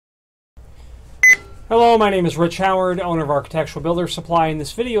Hello, my name is Rich Howard, owner of Architectural Builder Supply, and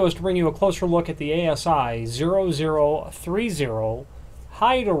this video is to bring you a closer look at the ASI 0030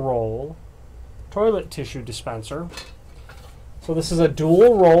 Hide-A-Roll Toilet Tissue Dispenser. So this is a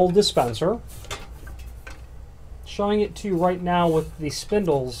dual roll dispenser. Showing it to you right now with the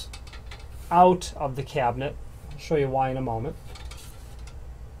spindles out of the cabinet. I'll show you why in a moment.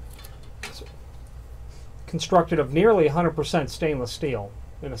 It's constructed of nearly 100% stainless steel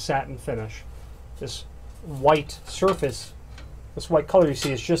in a satin finish. This white surface, this white color you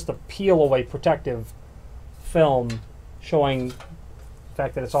see is just the peel-away protective film showing the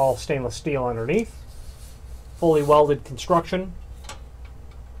fact that it's all stainless steel underneath. Fully welded construction.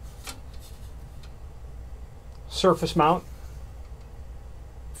 Surface mount.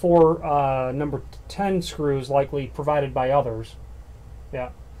 4 number 10 screws likely provided by others. Yeah.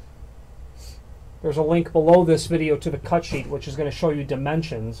 There's a link below this video to the cut sheet which is going to show you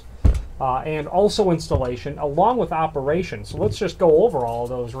dimensions. And also installation along with operation. So let's just go over all of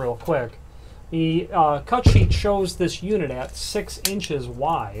those real quick. The cut sheet shows this unit at 6 inches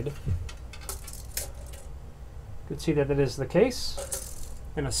wide. You can see that it is the case.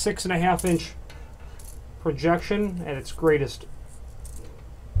 And a 6.5 inch projection at its greatest.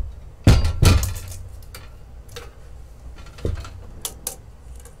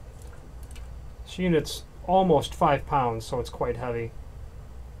 This unit's almost 5 pounds, so it's quite heavy.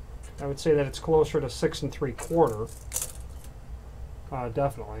 I would say that it's closer to 6 3/4.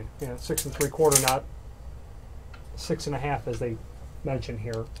 Definitely, yeah, 6 3/4, not 6.5 as they mention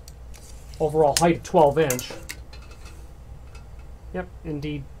here. Overall height 12 inch. Yep,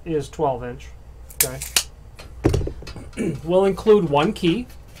 indeed is 12 inch. Okay. Will include 1 key.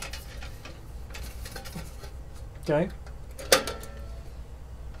 Okay.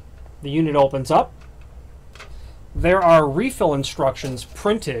 The unit opens up. There are refill instructions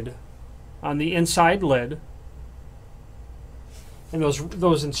printed on the inside lid, and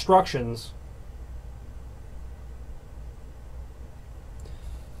those instructions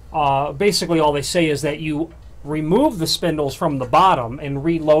basically all they say is that you remove the spindles from the bottom and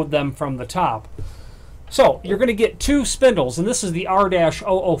reload them from the top. So you're going to get 2 spindles, and this is the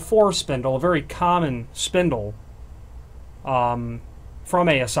R-004 spindle, a very common spindle from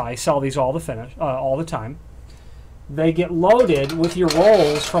ASI. Sell these all the time. They get loaded with your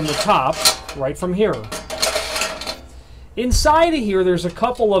rolls from the top, right from here. Inside of here, there's a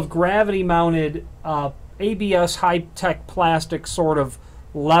couple of gravity-mounted ABS high-tech plastic sort of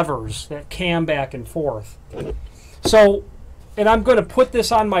levers that cam back and forth. So, and I'm going to put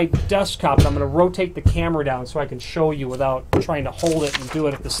this on my desktop, and I'm going to rotate the camera down so I can show you without trying to hold it and do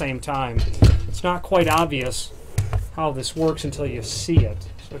it at the same time. It's not quite obvious how this works until you see it.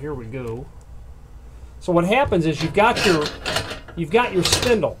 So here we go. So what happens is you've got your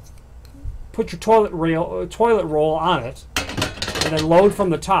spindle. Put your toilet roll on it, and then load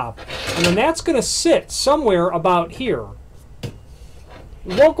from the top, and then that's going to sit somewhere about here. It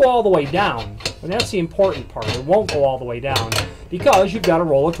won't go all the way down, and that's the important part. It won't go all the way down because you've got a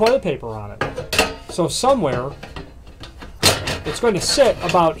roll of toilet paper on it. So somewhere it's going to sit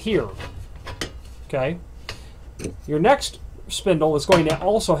about here. Okay. Your next spindle is going to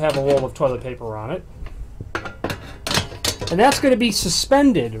also have a roll of toilet paper on it. And that's going to be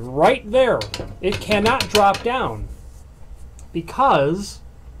suspended right there. It cannot drop down because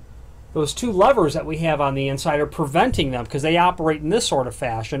those 2 levers that we have on the inside are preventing them, because they operate in this sort of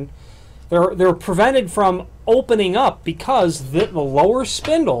fashion. They're prevented from opening up because the lower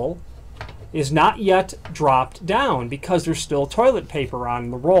spindle is not yet dropped down because there's still toilet paper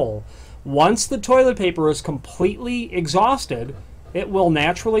on the roll. Once the toilet paper is completely exhausted, it will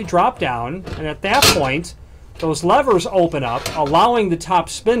naturally drop down, and at that point those levers open up, allowing the top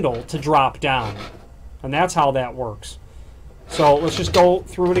spindle to drop down. And that's how that works. So let's just go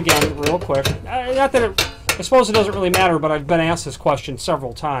through it again real quick. Not that I suppose it doesn't really matter, but I've been asked this question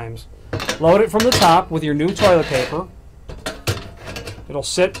several times. Load it from the top with your new toilet paper. It'll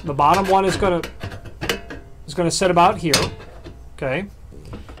sit, the bottom one is going to sit about here. Okay.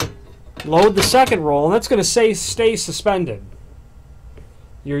 Load the second roll, and that's going to stay suspended.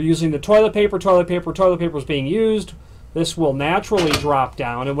 You're using the toilet paper is being used. This will naturally drop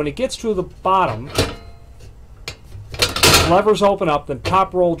down, and when it gets to the bottom, levers open up, the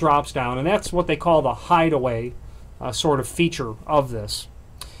top roll drops down, and that's what they call the hideaway sort of feature of this.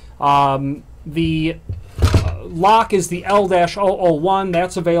 The lock is the L-001.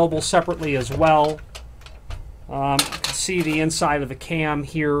 That's available separately as well. You can see the inside of the cam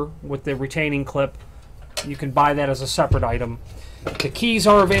here with the retaining clip. You can buy that as a separate item. The keys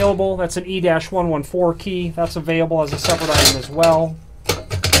are available. That's an E-114 key. That's available as a separate item as well.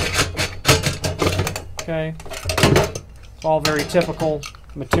 Okay, it's all very typical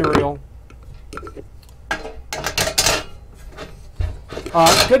material.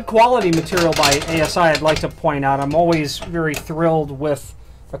 Good quality material by ASI, I'd like to point out. I'm always very thrilled with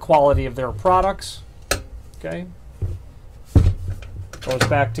the quality of their products. Okay, goes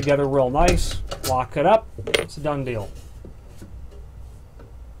back together real nice. Lock it up. It's a done deal.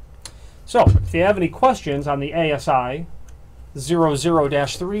 So, if you have any questions on the ASI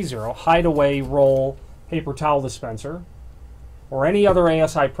 00-30 Hide-A-Roll Paper Towel Dispenser or any other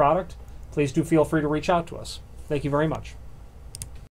ASI product, please do feel free to reach out to us. Thank you very much.